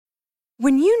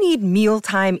When you need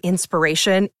mealtime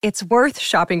inspiration, it's worth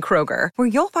shopping Kroger, where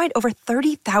you'll find over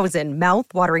 30,000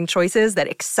 mouth-watering choices that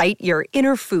excite your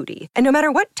inner foodie. And no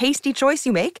matter what tasty choice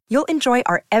you make, you'll enjoy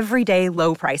our everyday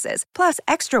low prices, plus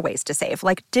extra ways to save,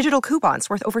 like digital coupons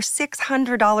worth over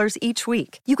 $600 each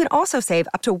week. You can also save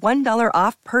up to $1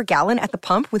 off per gallon at the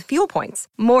pump with fuel points.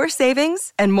 More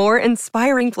savings and more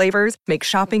inspiring flavors make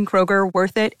shopping Kroger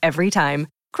worth it every time.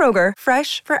 Kroger,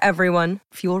 fresh for everyone.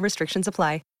 Fuel restrictions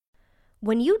apply.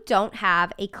 When you don't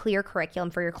have a clear curriculum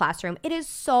for your classroom, it is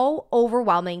so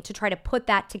overwhelming to try to put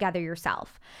that together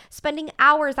yourself. Spending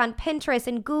hours on Pinterest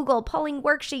and Google pulling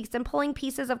worksheets and pulling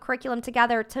pieces of curriculum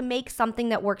together to make something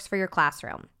that works for your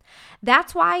classroom.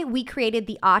 That's why we created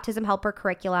the Autism Helper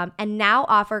curriculum and now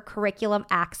offer Curriculum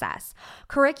Access.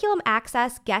 Curriculum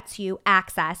Access gets you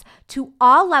access to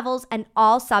all levels and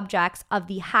all subjects of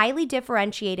the highly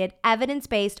differentiated,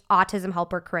 evidence-based Autism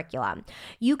Helper curriculum.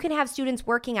 You can have students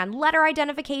working on letter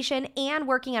identification and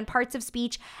working on parts of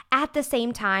speech at the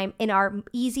same time in our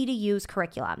easy-to-use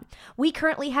curriculum. We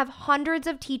currently have hundreds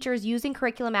of teachers using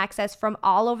Curriculum Access from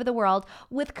all over the world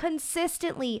with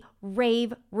consistently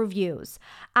rave reviews.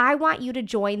 I want you to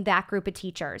join that group of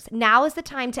teachers. Now is the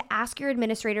time to ask your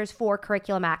administrators for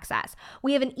Curriculum Access.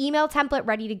 We have an email template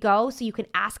ready to go, so you can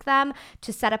ask them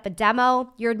to set up a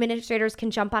demo. Your administrators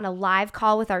can jump on a live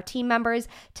call with our team members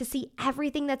to see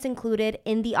everything that's included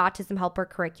in the Autism Helper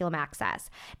Curriculum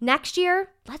Access. Next year,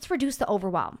 let's reduce the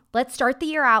overwhelm. Let's start the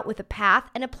year out with a path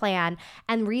and a plan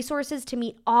and resources to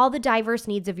meet all the diverse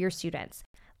needs of your students.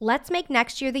 Let's make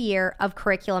next year the year of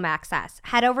Curriculum Access.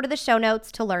 Head over to the show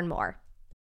notes to learn more.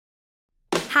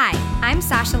 Hi, I'm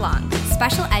Sasha Long,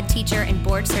 special ed teacher and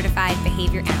board-certified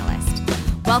behavior analyst.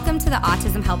 Welcome to the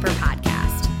Autism Helper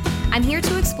podcast. I'm here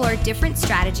to explore different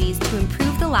strategies to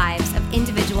improve the lives of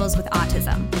individuals with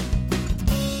autism.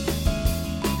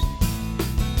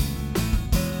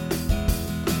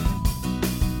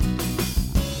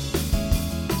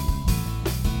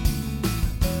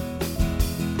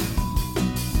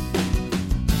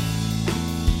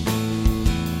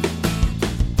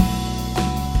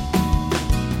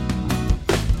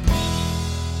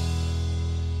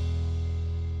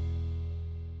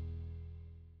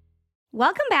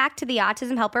 Welcome back to the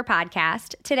Autism Helper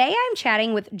podcast. Today I'm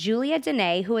chatting with Julia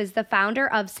DeNey, who is the founder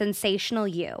of Sensational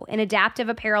You, an adaptive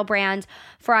apparel brand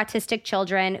for autistic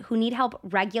children who need help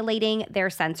regulating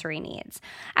their sensory needs.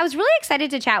 I was really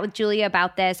excited to chat with Julia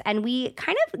about this, and we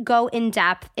kind of go in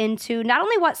depth into not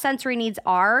only what sensory needs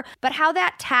are, but how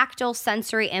that tactile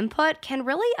sensory input can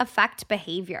really affect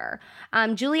behavior.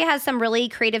 Julia has some really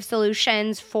creative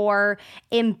solutions for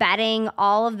embedding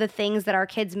all of the things that our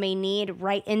kids may need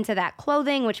right into that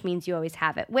clothing, which means you always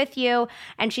have it with you.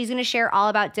 And she's going to share all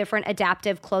about different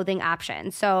adaptive clothing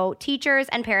options. So teachers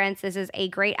and parents, this is a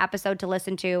great episode to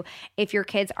listen to if your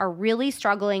kids are really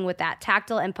struggling with that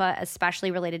tactile input,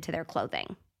 especially related to their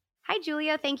clothing. Hi,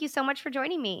 Julia. Thank you so much for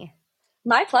joining me.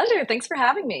 My pleasure. Thanks for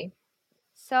having me.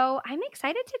 So I'm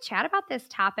excited to chat about this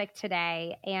topic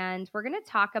today, and we're going to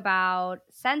talk about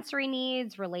sensory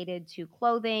needs related to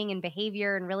clothing and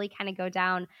behavior and really kind of go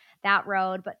down that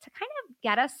road. But to kind of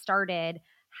get us started,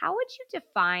 how would you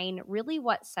define really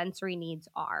what sensory needs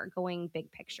are, going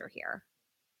big picture here?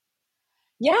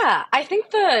 Yeah, I think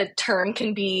the term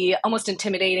can be almost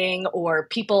intimidating, or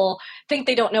people think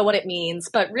they don't know what it means.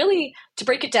 But really, to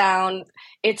break it down,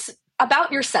 it's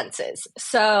about your senses.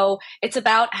 So it's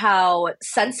about how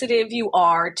sensitive you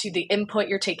are to the input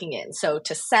you're taking in. So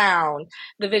to sound,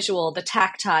 the visual, the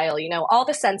tactile, all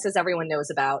the senses everyone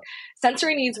knows about.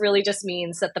 Sensory needs really just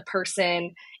means that the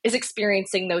person is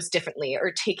experiencing those differently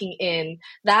or taking in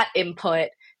that input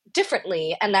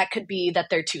differently. And that could be that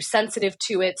they're too sensitive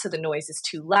to it, so the noise is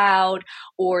too loud,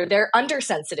 or they're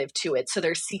undersensitive to it, so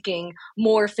they're seeking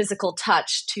more physical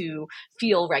touch to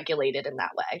feel regulated in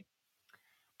that way.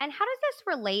 And how does this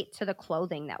relate to the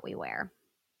clothing that we wear?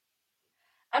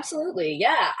 Absolutely.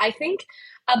 Yeah. I think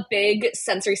a big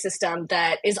sensory system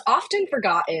that is often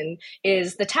forgotten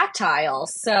is the tactile.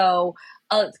 So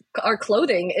our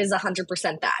clothing is 100%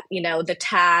 that. The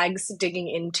tags digging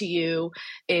into you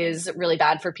is really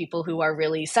bad for people who are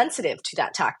really sensitive to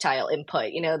that tactile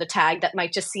input. The tag that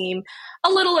might just seem a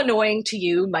little annoying to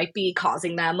you might be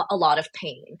causing them a lot of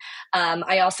pain.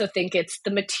 I also think it's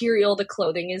the material the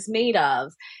clothing is made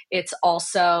of. It's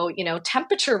also,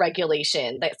 temperature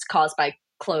regulation that's caused by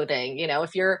clothing.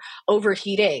 If you're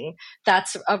overheating,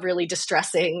 that's a really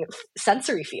distressing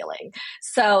sensory feeling.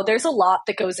 So there's a lot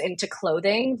that goes into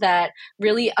clothing that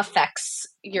really affects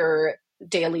your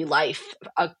daily life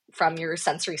from your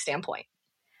sensory standpoint.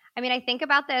 I mean, I think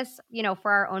about this,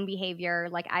 for our own behavior.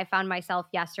 Like I found myself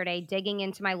yesterday digging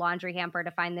into my laundry hamper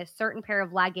to find this certain pair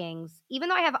of leggings. Even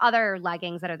though I have other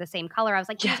leggings that are the same color, I was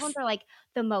like, these ones Yes. are like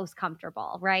the most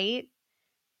comfortable, right?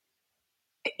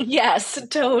 Yes,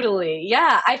 totally.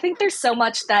 Yeah, I think there's so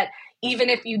much that even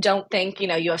if you don't think,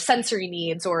 you have sensory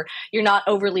needs or you're not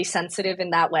overly sensitive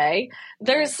in that way,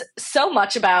 there's so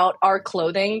much about our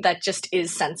clothing that just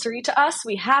is sensory to us.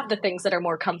 We have the things that are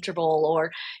more comfortable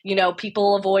or,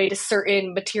 people avoid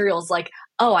certain materials like,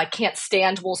 oh, I can't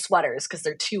stand wool sweaters because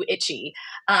they're too itchy.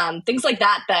 Things like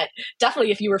that, that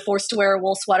definitely if you were forced to wear a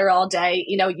wool sweater all day,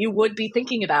 you would be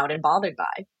thinking about and bothered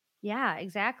by. Yeah,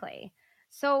 exactly.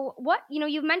 So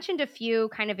you've mentioned a few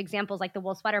kind of examples like the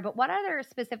wool sweater, but what other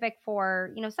specific for,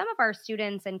 some of our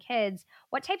students and kids,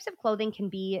 what types of clothing can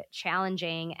be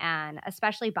challenging and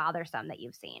especially bothersome that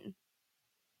you've seen?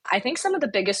 I think some of the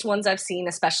biggest ones I've seen,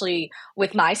 especially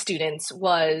with my students,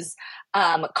 was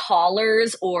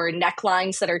collars or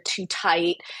necklines that are too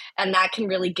tight. And that can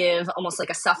really give almost like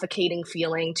a suffocating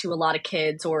feeling to a lot of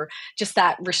kids, or just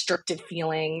that restricted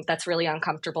feeling that's really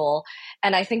uncomfortable.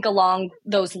 And I think along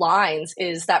those lines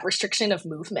is that restriction of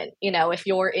movement. If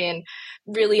you're in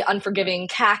really unforgiving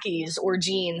khakis or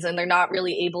jeans and they're not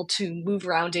really able to move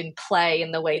around and play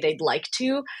in the way they'd like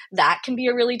to, that can be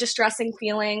a really distressing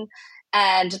feeling.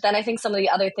 And then I think some of the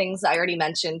other things I already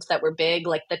mentioned that were big,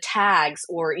 like the tags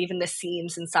or even the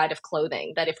seams inside of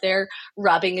clothing, that if they're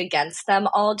rubbing against them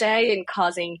all day and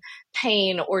causing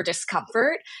pain or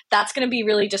discomfort, that's going to be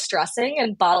really distressing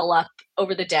and bottle up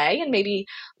over the day and maybe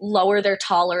lower their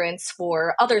tolerance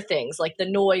for other things like the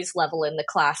noise level in the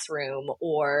classroom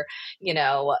or,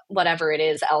 whatever it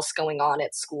is else going on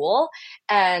at school.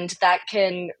 And that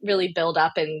can really build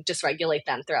up and dysregulate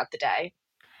them throughout the day.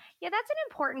 Yeah, that's an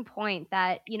important point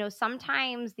that,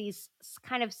 sometimes these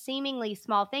kind of seemingly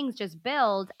small things just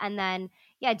build and then,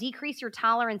 yeah, decrease your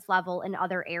tolerance level in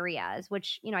other areas,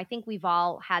 which, I think we've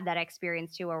all had that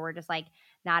experience too, where we're just like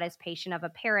not as patient of a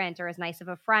parent or as nice of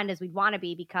a friend as we'd want to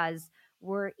be because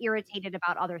we're irritated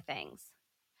about other things.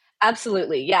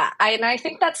 Absolutely. Yeah. And I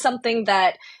think that's something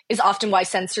that is often why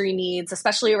sensory needs,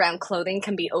 especially around clothing,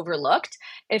 can be overlooked.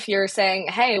 If you're saying,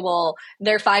 hey, well,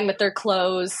 they're fine with their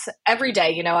clothes every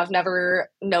day, I've never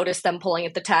noticed them pulling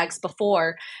at the tags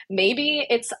before. Maybe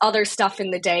it's other stuff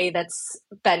in the day that's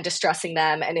been distressing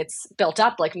them and it's built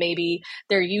up. Like maybe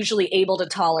they're usually able to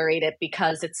tolerate it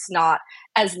because it's not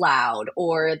as loud,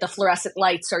 or the fluorescent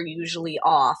lights are usually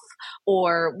off,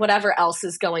 or whatever else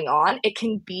is going on. It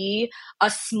can be a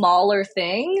smaller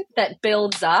thing that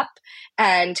builds up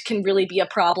and can really be a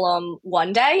problem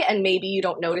one day, and maybe you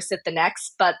don't notice it the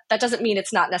next, but that doesn't mean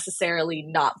it's not necessarily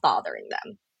not bothering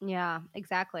them. Yeah,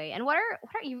 exactly. And what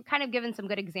are you kind of given some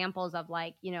good examples of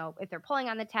like, if they're pulling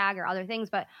on the tag or other things,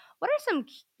 but what are some,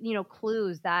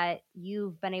 clues that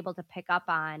you've been able to pick up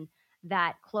on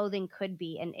that clothing could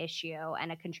be an issue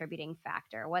and a contributing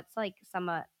factor? What's like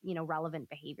some, relevant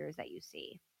behaviors that you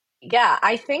see? Yeah,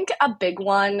 I think a big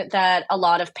one that a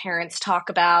lot of parents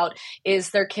talk about is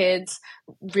their kids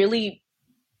really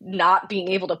not being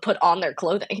able to put on their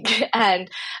clothing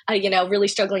and, really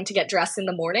struggling to get dressed in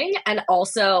the morning and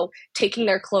also taking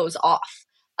their clothes off.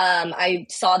 I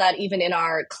saw that even in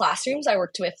our classrooms. I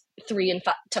worked with 3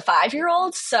 to 5 year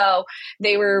olds. So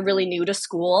they were really new to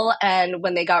school. And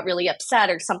when they got really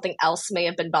upset or something else may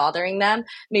have been bothering them,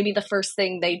 maybe the first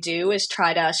thing they do is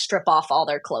try to strip off all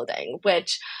their clothing,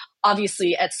 which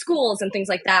obviously at schools and things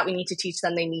like that, we need to teach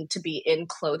them they need to be in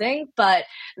clothing. But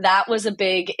that was a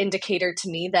big indicator to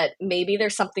me that maybe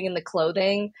there's something in the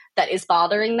clothing that is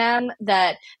bothering them,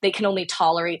 that they can only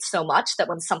tolerate so much, that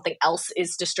when something else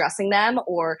is distressing them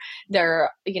or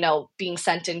they're, being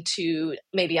sent into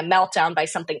maybe a meltdown by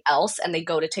something else and they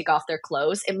go to take off their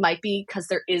clothes, it might be because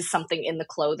there is something in the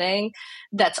clothing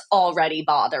that's already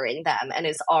bothering them and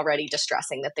is already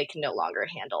distressing that they can no longer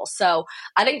handle. So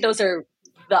I think those are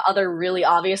the other really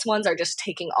obvious ones, are just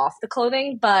taking off the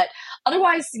clothing. But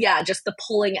otherwise, yeah, just the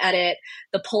pulling at it,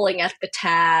 the pulling at the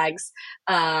tags,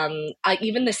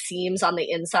 even the seams on the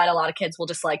inside. A lot of kids will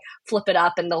just like flip it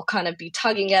up and they'll kind of be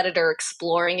tugging at it or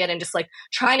exploring it and just like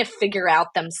trying to figure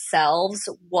out themselves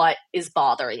what is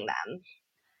bothering them.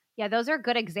 Yeah, those are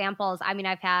good examples. I mean,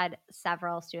 I've had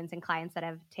several students and clients that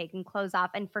have taken clothes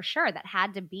off, and for sure that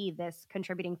had to be this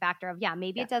contributing factor of, yeah,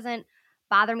 maybe Yeah. it doesn't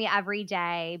bother me every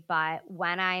day, but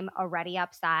when I'm already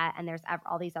upset and there's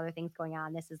all these other things going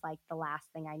on, this is like the last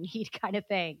thing I need kind of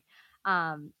thing.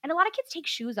 And a lot of kids take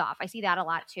shoes off. I see that a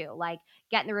lot too. Like,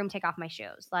 get in the room, take off my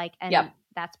shoes. Like, and Yep.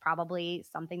 that's probably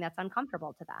something that's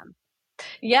uncomfortable to them.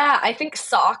 Yeah, I think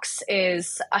socks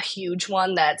is a huge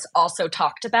one that's also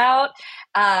talked about.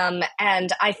 And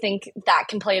I think that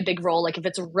can play a big role. Like if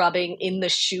it's rubbing in the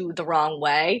shoe the wrong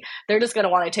way, they're just going to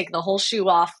want to take the whole shoe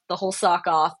off, the whole sock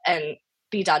off, and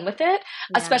be done with it,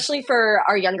 Yeah. especially for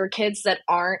our younger kids that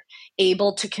aren't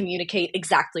able to communicate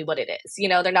exactly what it is. They're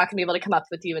not going to be able to come up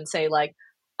with you and say, like,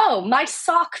 oh, my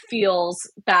sock feels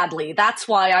badly. That's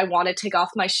why I want to take off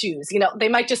my shoes. They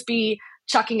might just be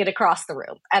chucking it across the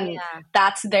room. And Yeah.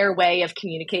 that's their way of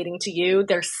communicating to you.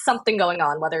 There's something going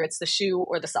on, whether it's the shoe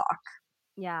or the sock.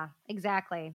 Yeah,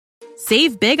 exactly.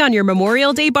 Save big on your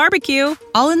Memorial Day barbecue,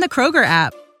 all in the Kroger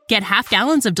app. Get half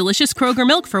gallons of delicious Kroger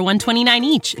milk for $1.29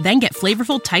 each. Then get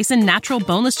flavorful Tyson natural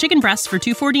boneless chicken breasts for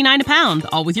 $2.49 a pound,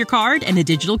 all with your card and a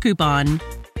digital coupon.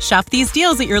 Shop these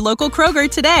deals at your local Kroger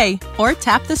today, or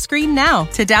tap the screen now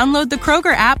to download the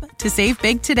Kroger app to save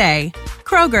big today.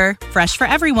 Kroger, fresh for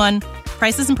everyone.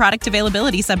 Prices and product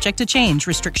availability subject to change.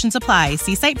 Restrictions apply.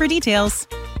 See site for details.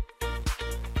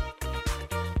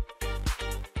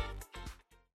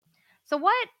 So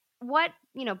what,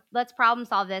 let's problem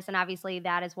solve this. And obviously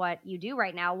that is what you do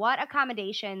right now. What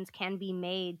accommodations can be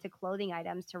made to clothing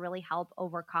items to really help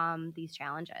overcome these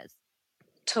challenges?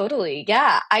 Totally.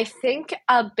 Yeah. I think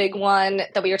a big one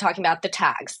that we were talking about, the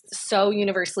tags, so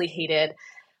universally hated.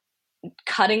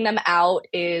 Cutting them out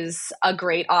is a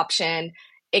great option.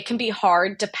 It can be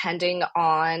hard depending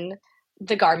on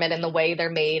the garment and the way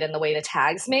they're made and the way the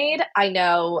tag's made. I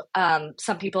know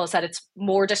some people have said it's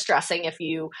more distressing if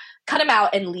you cut them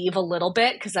out and leave a little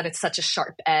bit because then it's such a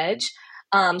sharp edge.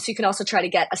 So you can also try to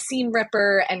get a seam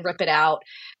ripper and rip it out.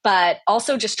 But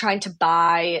also just trying to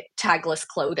buy tagless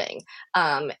clothing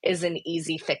is an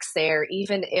easy fix there,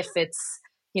 even if it's,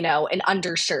 an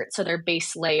undershirt. So their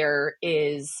base layer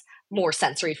is more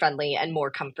sensory friendly and more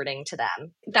comforting to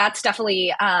them. That's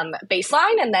definitely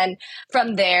baseline. And then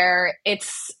from there,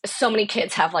 it's so many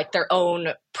kids have like their own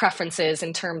preferences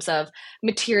in terms of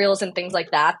materials and things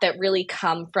like that really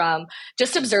come from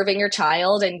just observing your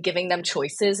child and giving them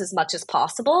choices as much as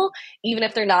possible. Even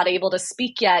if they're not able to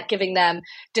speak yet, giving them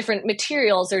different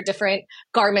materials or different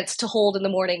garments to hold in the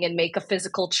morning and make a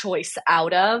physical choice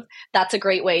out of. That's a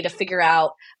great way to figure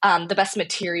out the best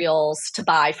materials to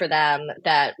buy for them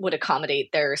that would accommodate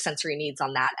their sensory needs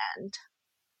on that end.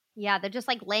 Yeah, they're just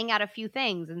like laying out a few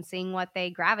things and seeing what they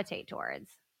gravitate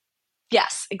towards.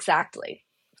 Yes, exactly.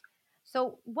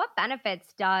 So what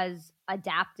benefits does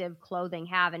adaptive clothing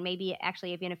have? And maybe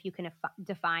actually, even if you can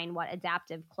define what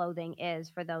adaptive clothing is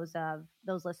for those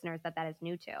listeners that is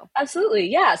new to. Absolutely.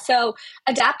 Yeah. So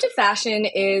adaptive fashion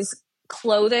is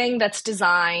clothing that's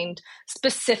designed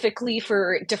specifically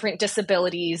for different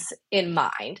disabilities in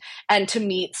mind and to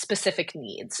meet specific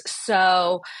needs.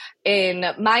 So in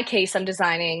my case, I'm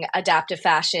designing adaptive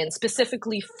fashion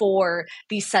specifically for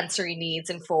these sensory needs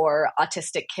and for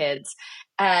autistic kids.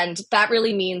 And that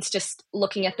really means just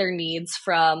looking at their needs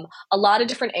from a lot of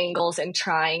different angles and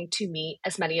trying to meet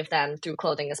as many of them through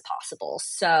clothing as possible.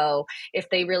 So if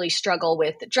they really struggle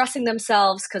with dressing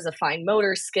themselves because of fine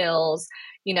motor skills,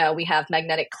 we have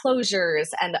magnetic closures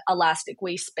and elastic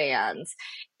waistbands.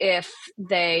 If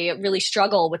they really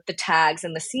struggle with the tags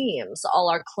and the seams, all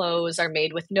our clothes are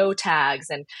made with no tags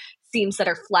and seams that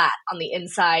are flat on the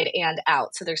inside and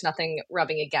out, so there's nothing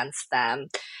rubbing against them.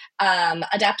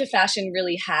 Adaptive fashion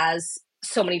really has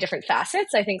so many different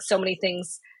facets. I think so many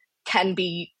things can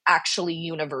be actually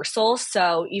universal.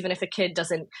 So even if a kid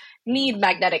doesn't need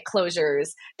magnetic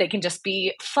closures, they can just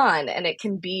be fun and it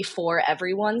can be for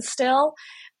everyone still.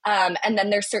 And then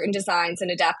there's certain designs in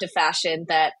adaptive fashion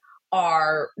that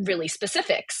are really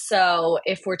specific. So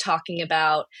if we're talking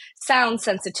about sound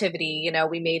sensitivity,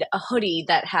 we made a hoodie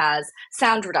that has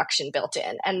sound reduction built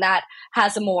in, and that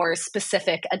has a more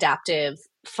specific adaptive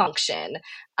function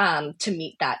to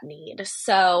meet that need.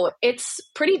 So it's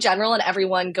pretty general and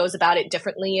everyone goes about it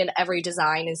differently and every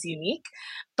design is unique.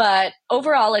 But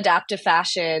overall, adaptive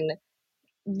fashion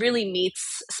really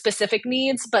meets specific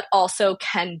needs, but also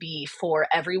can be for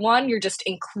everyone. You're just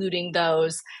including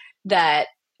those that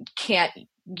can't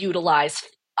utilize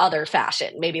other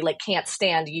fashion, maybe like can't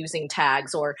stand using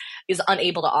tags or is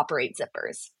unable to operate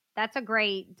zippers. That's a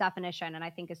great definition, and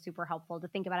I think is super helpful to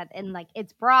think about it. And like,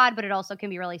 it's broad, but it also can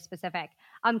be really specific.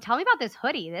 Tell me about this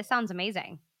hoodie. This sounds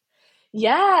amazing.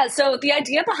 Yeah. So the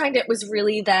idea behind it was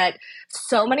really that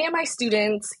so many of my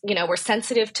students, were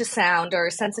sensitive to sound or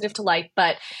sensitive to light,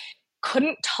 but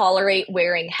couldn't tolerate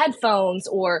wearing headphones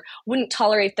or wouldn't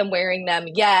tolerate them wearing them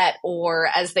yet, or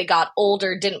as they got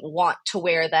older, didn't want to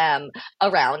wear them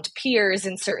around peers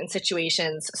in certain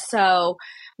situations. So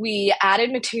we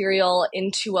added material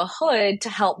into a hood to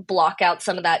help block out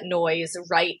some of that noise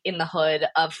right in the hood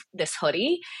of this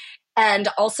hoodie, and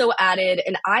also added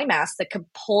an eye mask that could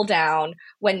pull down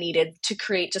when needed to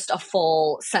create just a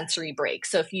full sensory break.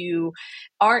 So if you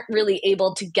aren't really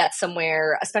able to get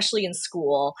somewhere, especially in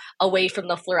school, away from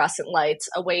the fluorescent lights,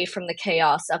 away from the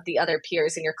chaos of the other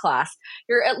peers in your class,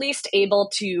 you're at least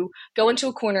able to go into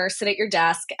a corner, sit at your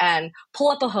desk, and pull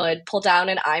up a hood, pull down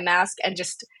an eye mask, and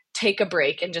just take a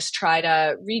break and just try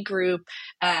to regroup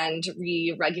and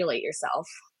re-regulate yourself.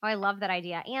 Oh, I love that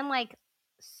idea. And like,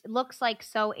 looks like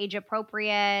so age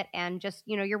appropriate, and just,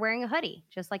 you're wearing a hoodie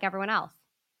just like everyone else.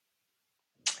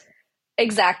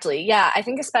 Exactly. Yeah. I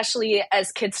think especially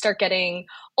as kids start getting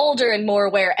older and more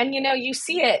aware, and you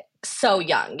see it so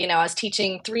young, I was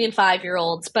teaching 3 and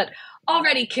 5-year-olds, but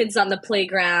already kids on the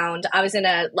playground. I was in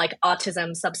a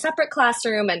autism sub-separate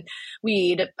classroom, and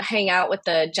we'd hang out with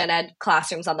the gen ed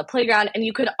classrooms on the playground, and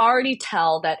you could already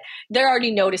tell that they're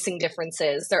already noticing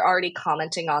differences. They're already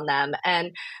commenting on them.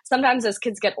 And sometimes as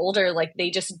kids get older, they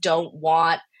just don't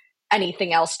want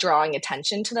anything else drawing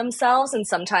attention to themselves. And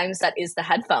sometimes that is the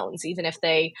headphones, even if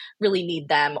they really need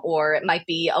them, or it might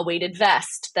be a weighted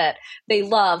vest that they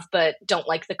love but don't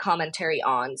like the commentary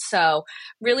on. So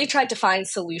really tried to find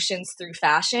solutions through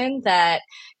fashion that,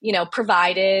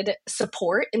 provided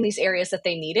support in these areas that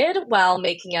they needed while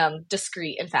making them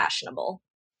discreet and fashionable.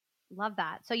 Love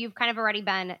that. So you've kind of already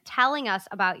been telling us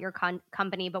about your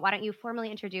company, but why don't you formally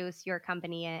introduce your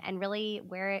company and really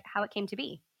how it came to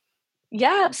be?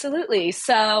 Yeah, absolutely.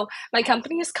 So my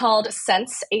company is called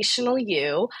Sensational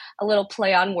You, a little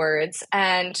play on words.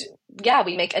 And yeah,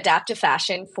 we make adaptive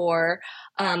fashion for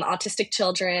autistic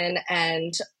children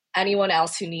and anyone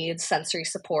else who needs sensory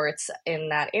supports in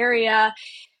that area.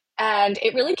 And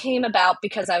it really came about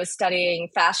because I was studying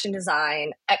fashion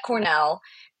design at Cornell,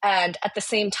 and at the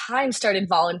same time started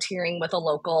volunteering with a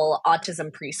local autism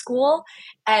preschool.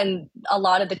 And a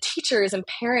lot of the teachers and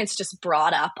parents just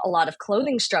brought up a lot of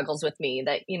clothing struggles with me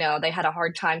that, they had a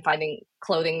hard time finding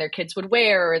clothing their kids would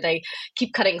wear, or they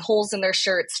keep cutting holes in their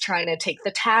shirts trying to take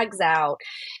the tags out.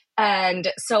 And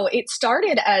so it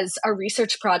started as a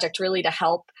research project really to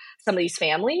help some of these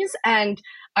families. And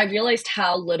I realized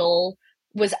how little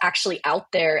was actually out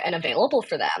there and available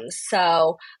for them.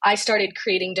 So I started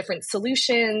creating different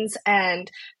solutions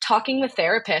and talking with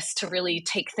therapists to really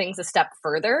take things a step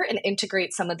further and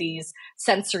integrate some of these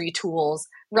sensory tools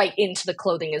right into the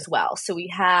clothing as well. So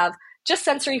we have just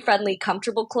sensory friendly,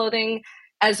 comfortable clothing,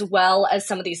 as well as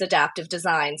some of these adaptive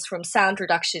designs, from sound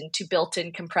reduction to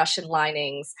built-in compression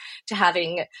linings to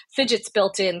having fidgets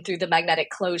built in through the magnetic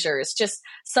closures, just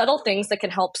subtle things that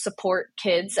can help support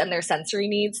kids and their sensory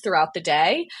needs throughout the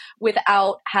day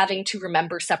without having to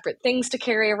remember separate things to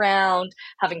carry around,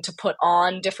 having to put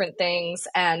on different things.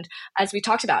 And as we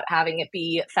talked about, having it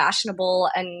be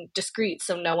fashionable and discreet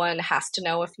so no one has to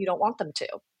know if you don't want them to.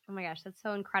 Oh my gosh, that's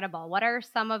so incredible. What are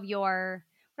some of your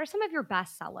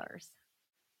best sellers?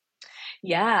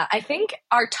 Yeah, I think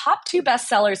our top 2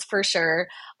 bestsellers for sure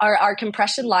are our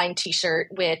compression line t-shirt,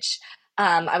 which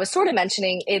I was sort of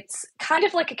mentioning. It's kind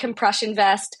of like a compression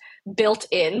vest built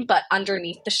in, but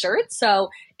underneath the shirt. So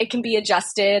it can be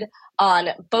adjusted on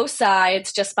both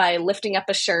sides just by lifting up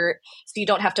a shirt, so you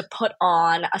don't have to put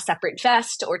on a separate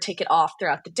vest or take it off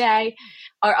throughout the day.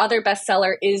 Our other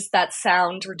bestseller is that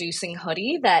sound reducing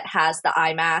hoodie that has the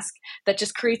eye mask that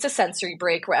just creates a sensory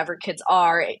break wherever kids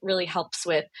are. It really helps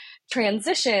with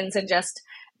transitions and just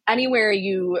anywhere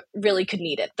you really could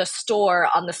need it. The store,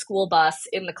 on the school bus,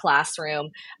 in the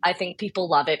classroom. I think people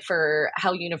love it for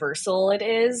how universal it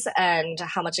is and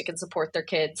how much it can support their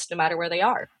kids no matter where they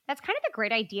are. That's kind of the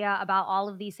great idea about all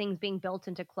of these things being built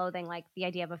into clothing. Like the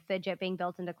idea of a fidget being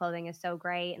built into clothing is so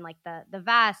great. And like the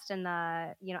vest and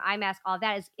the, eye mask, all of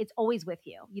that it's always with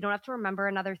you. You don't have to remember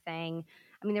another thing.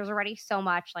 I mean, there's already so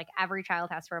much, like every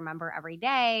child has to remember every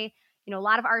day. A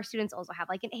lot of our students also have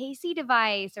like an AC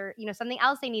device or, something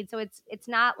else they need. So it's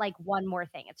not like one more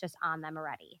thing. It's just on them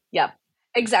already. Yep.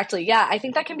 Exactly. Yeah. I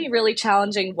think that can be really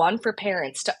challenging, one, for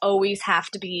parents to always have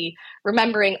to be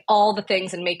remembering all the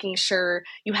things and making sure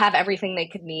you have everything they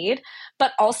could need.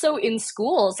 But also in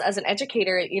schools as an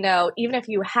educator, even if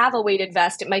you have a weighted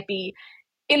vest, it might be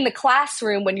in the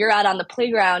classroom when you're out on the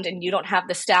playground and you don't have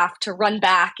the staff to run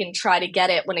back and try to get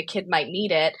it when a kid might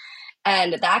need it.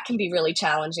 And that can be really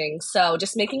challenging. So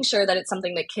just making sure that it's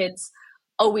something that kids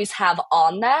always have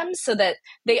on them so that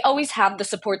they always have the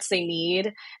supports they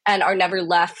need and are never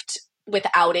left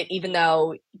without it, even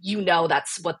though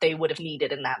that's what they would have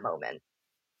needed in that moment.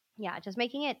 Yeah, just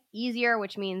making it easier,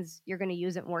 which means you're going to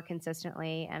use it more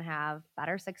consistently and have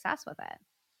better success with it.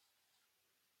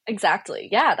 Exactly.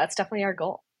 Yeah, that's definitely our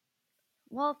goal.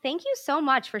 Well, thank you so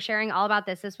much for sharing all about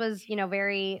this. This was,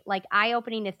 very like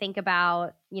eye-opening to think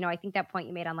about. I think that point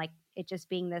you made on like it just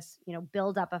being this,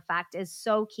 build-up effect is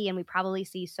so key. And we probably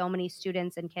see so many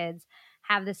students and kids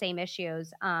have the same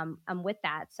issues with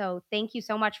that. So thank you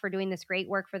so much for doing this great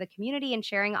work for the community and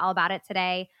sharing all about it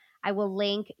today. I will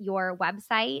link your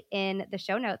website in the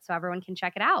show notes so everyone can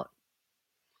check it out.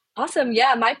 Awesome.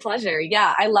 Yeah, my pleasure.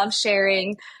 Yeah, I love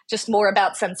sharing just more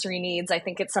about sensory needs. I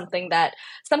think it's something that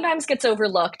sometimes gets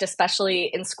overlooked,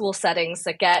 especially in school settings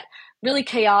that get really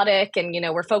chaotic and,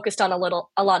 we're focused on a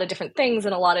lot of different things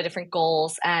and a lot of different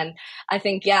goals. And I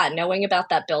think, yeah, knowing about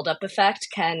that buildup effect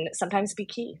can sometimes be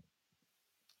key.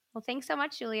 Well, thanks so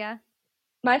much, Julia.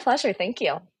 My pleasure. Thank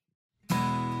you.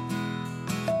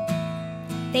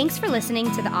 Thanks for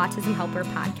listening to the Autism Helper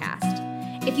podcast.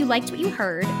 If you liked what you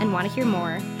heard and want to hear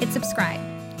more, hit subscribe.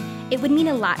 It would mean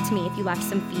a lot to me if you left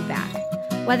some feedback.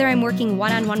 Whether I'm working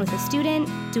one-on-one with a student,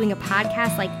 doing a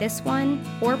podcast like this one,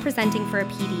 or presenting for a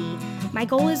PD, my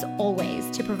goal is always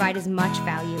to provide as much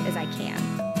value as I can.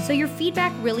 So your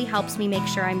feedback really helps me make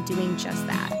sure I'm doing just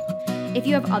that. If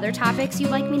you have other topics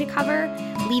you'd like me to cover,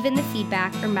 leave in the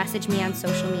feedback or message me on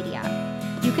social media.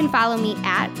 You can follow me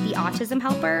at The Autism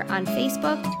Helper on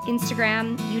Facebook,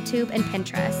 Instagram, YouTube, and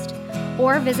Pinterest,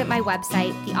 or visit my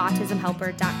website,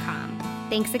 theautismhelper.com.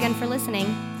 Thanks again for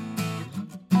listening.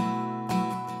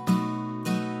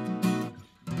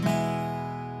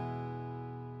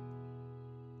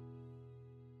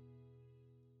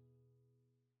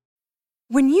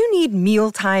 When you need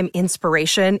mealtime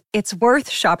inspiration, it's worth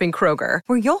shopping Kroger,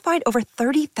 where you'll find over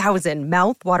 30,000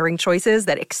 mouth-watering choices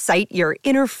that excite your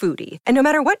inner foodie. And no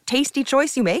matter what tasty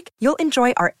choice you make, you'll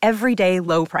enjoy our everyday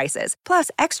low prices, plus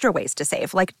extra ways to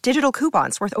save, like digital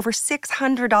coupons worth over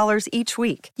 $600 each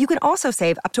week. You can also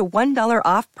save up to $1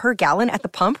 off per gallon at the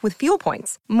pump with fuel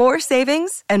points. More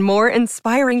savings and more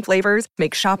inspiring flavors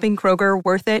make shopping Kroger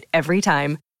worth it every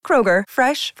time. Kroger,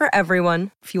 fresh for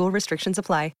everyone. Fuel restrictions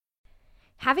apply.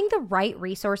 Having the right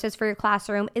resources for your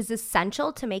classroom is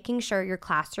essential to making sure your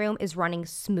classroom is running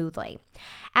smoothly.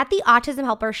 At the Autism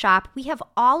Helper Shop, we have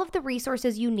all of the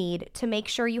resources you need to make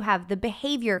sure you have the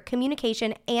behavior,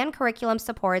 communication, and curriculum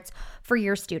supports for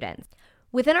your students.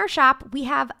 Within our shop, we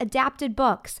have adapted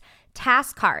books,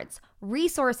 task cards,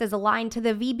 resources aligned to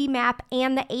the VB map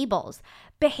and the ABLES,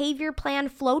 behavior plan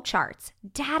flowcharts,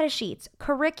 data sheets,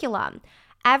 curriculum.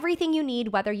 Everything you need,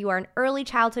 whether you are an early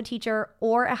childhood teacher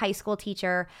or a high school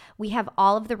teacher, we have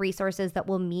all of the resources that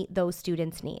will meet those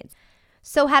students' needs.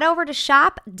 So head over to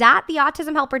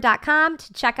shop.theautismhelper.com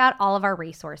to check out all of our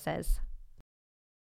resources.